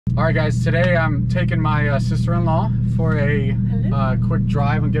Alright guys, today I'm taking my sister-in-law for a quick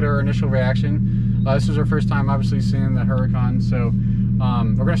drive and get her initial reaction. This is her first time obviously seeing the Huracan, so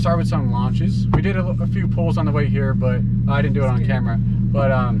we're going to start with some launches. We did a few pulls on the way here, but I didn't do it on camera. But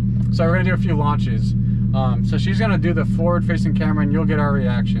so we're going to do a few launches. So she's going to do the forward-facing camera and you'll get our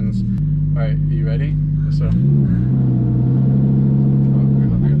reactions. Alright, are you ready? So, I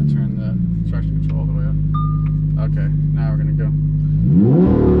got to turn the traction control all the way up. Okay, now we're going to go.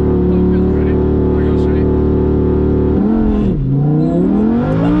 Ready? I go straight.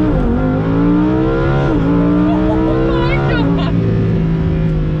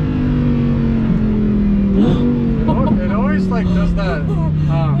 It always like does that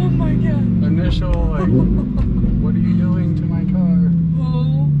oh my god. Initial like, what are you doing to my car?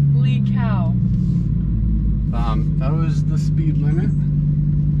 Holy cow. That was the speed limit,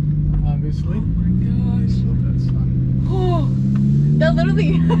 obviously. Oh my gosh. So that's Oh, that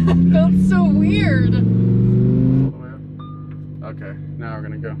literally felt so weird. Okay, now we're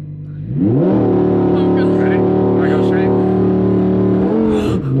gonna go. Oh god. Ready? Wanna go straight?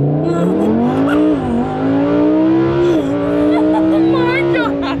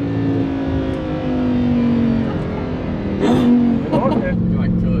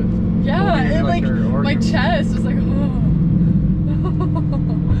 My chest was like, oh.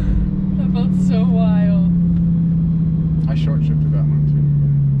 That felt so wild. I short shifted that one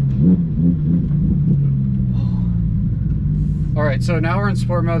too. Alright, so now we're in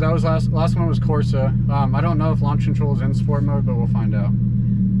sport mode. That was last one was Corsa. I don't know if launch control is in sport mode, but we'll find out.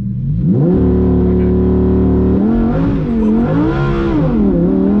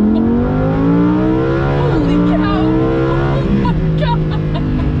 Holy cow! Oh my god!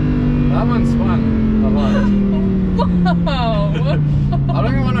 That one's fun. Wow! I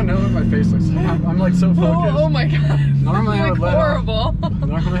don't even want to know what my face looks like. I'm like so focused. Oh my god! Normally I would horrible.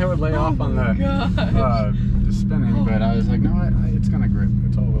 Normally I would lay off on the spinning, but I was like, no, it's gonna grip.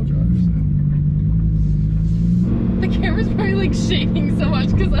 It's all-wheel drive. So. The camera's probably like shaking so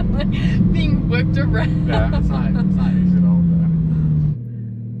much because I'm like being whipped around. Yeah, it's not easy at all.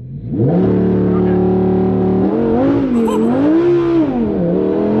 Okay.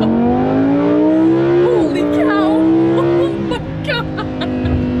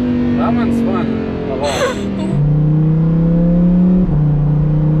 That one's fun a lot.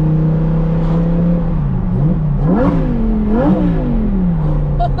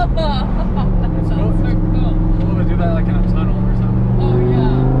 That sounds so cool. Cool to do that like in a tunnel or something. Oh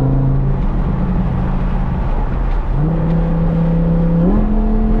yeah.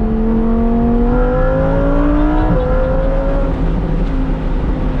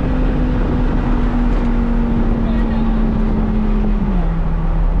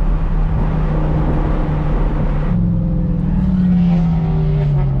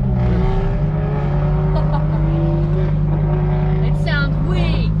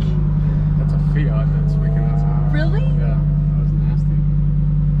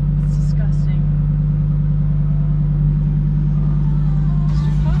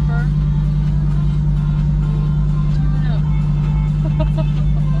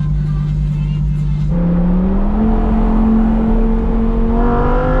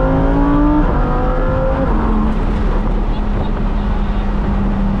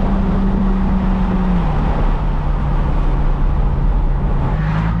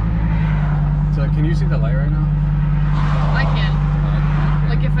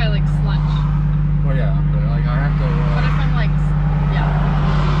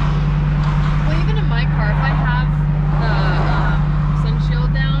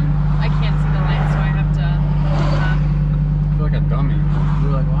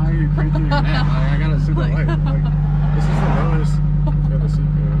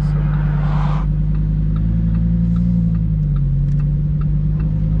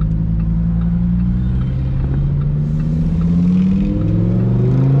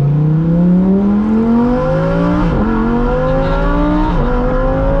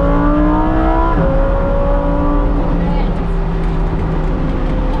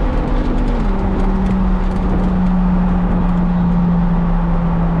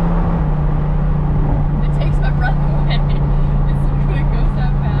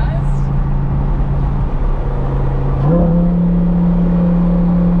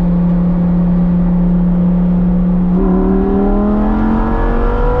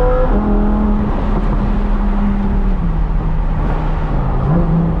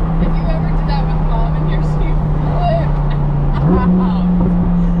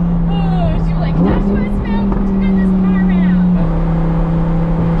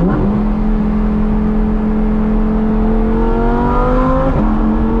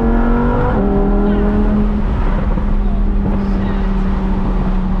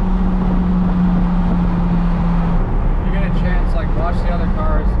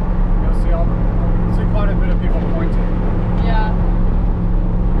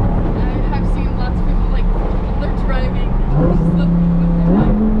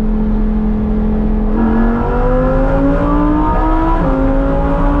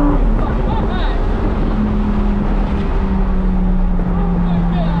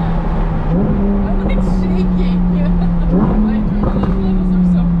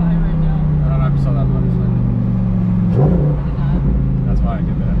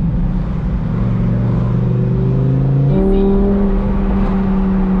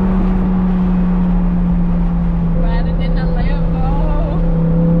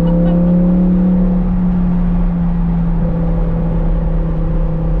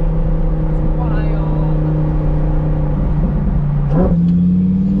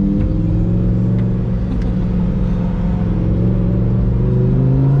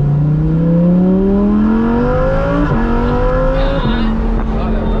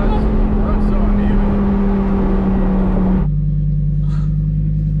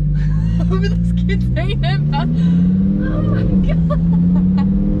 You're saying it about... Oh my god.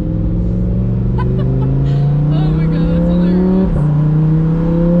 Oh my god, that's hilarious.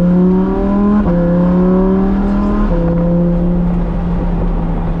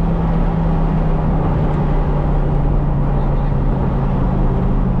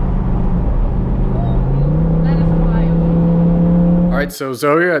 That is wild. All right, so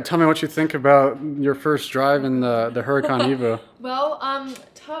Zoe, tell me what you think about your first drive in the Huracan Evo. Well,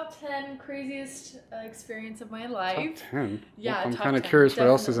 top 10 craziest experience of my life. Top 10? Yeah, I'm top kind of 10, curious what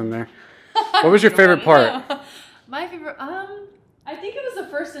else is in definitely. there. What was your favorite part? My favorite, I think it was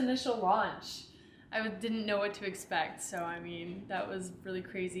the first initial launch. I didn't know what to expect, so I mean, that was really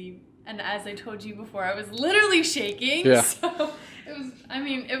crazy. And as I told you before, I was literally shaking. Yeah. So it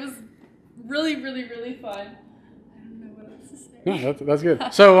was really, really, really fun. I don't know what else to say. No, that's good.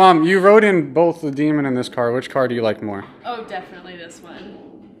 So, you rode in both the Demon and this car. Which car do you like more? Oh, definitely this one.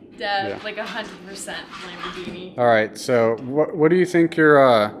 Like 100% Lamborghini. All right. So, what do you think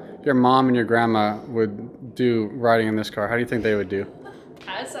your mom and your grandma would do riding in this car? How do you think they would do?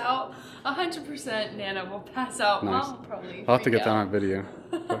 Pass out. 100% Nana will pass out. Nice. Mom will probably I'll have to freak get that out. on video.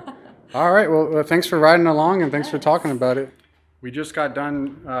 All right. Well, thanks for riding along and thanks for talking about it. We just got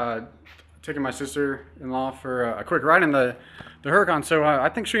done taking my sister-in-law for a quick ride in the Huracan. So I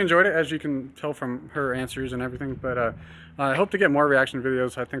think she enjoyed it, as you can tell from her answers and everything. But I hope to get more reaction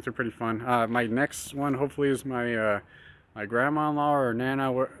videos. I think they're pretty fun. My next one, hopefully, is my grandma-in-law or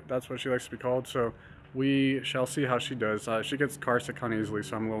Nana. That's what she likes to be called. So we shall see how she does. She gets car sick kind of easily,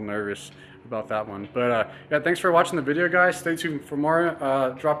 so I'm a little nervous about that one. But yeah, thanks for watching the video, guys. Stay tuned for more.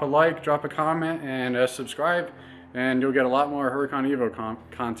 Drop a like, drop a comment, and subscribe, and you'll get a lot more Huracan Evo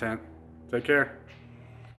content. Take care.